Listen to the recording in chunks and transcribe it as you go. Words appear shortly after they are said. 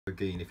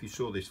Again, if you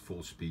saw this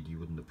full speed, you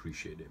wouldn't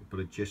appreciate it,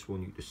 but I just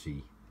want you to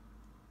see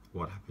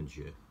what happens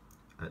here.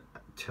 And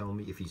tell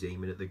me if he's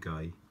aiming at the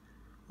guy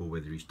or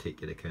whether he's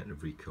taking account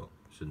of recoil.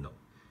 So no,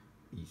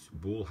 he's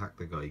wall hacked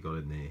the guy, got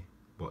in there.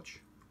 Watch,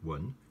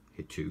 1,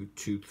 hit 2,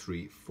 2,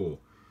 3, 4.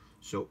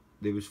 So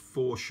there was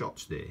 4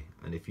 shots there,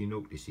 and if you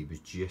notice, he was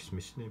just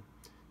missing him,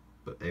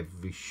 but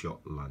every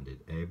shot landed,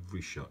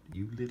 every shot.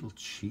 You little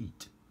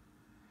cheat.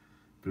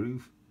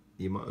 Groove,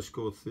 you might have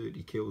scored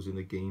 30 kills in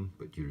the game,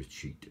 but you're a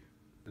cheat.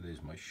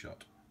 There's my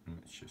shot.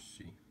 Let's just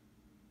see.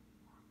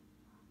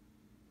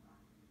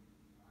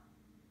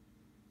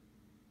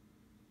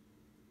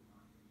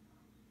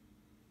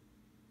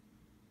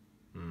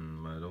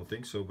 I don't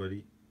think so,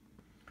 buddy.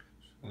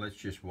 So let's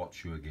just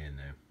watch you again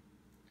now,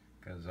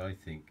 because I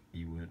think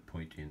you weren't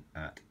pointing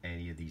at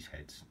any of these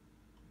heads.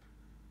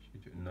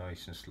 Should do it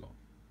nice and slow.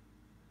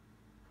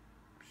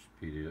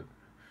 Speed it up.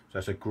 So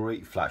that's a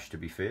great flash, to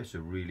be fair. It's a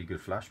really good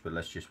flash, but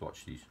let's just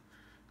watch these.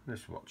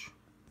 Let's watch.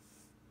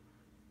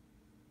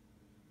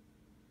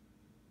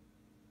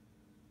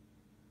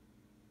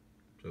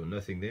 So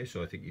nothing there,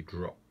 so I think you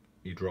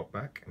drop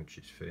back, which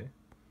is fair.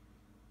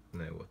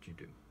 Now what do you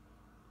do?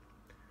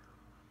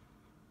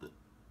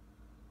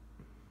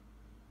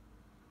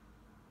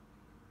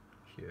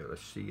 Here,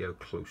 let's see how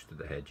close to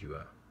the head you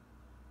are.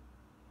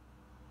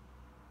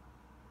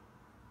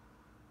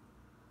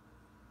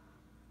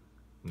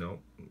 No,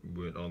 you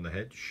weren't on the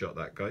head, shot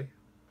that guy.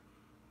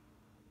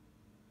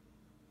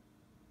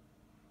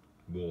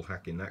 Wall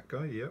hacking that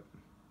guy, yep.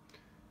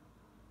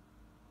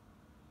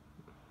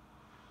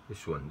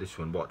 This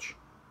one, watch.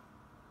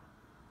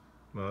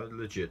 Well,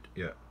 legit,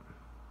 yeah.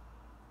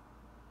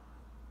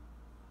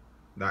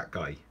 That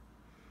guy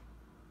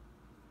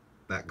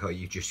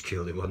you just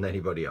killed, it wasn't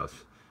anybody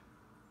else.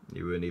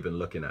 You weren't even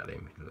looking at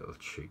him, you little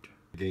cheat.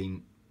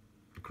 Again,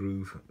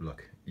 Groove,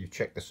 look, you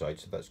checked the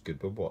sight, so that's good,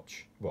 but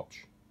watch.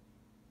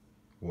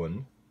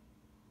 1.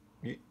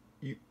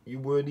 You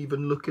weren't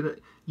even looking at,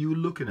 you were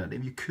looking at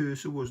him, your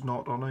cursor was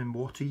not on him.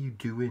 What are you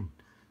doing?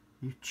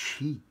 You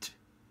cheat.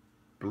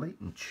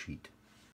 Blatant cheat.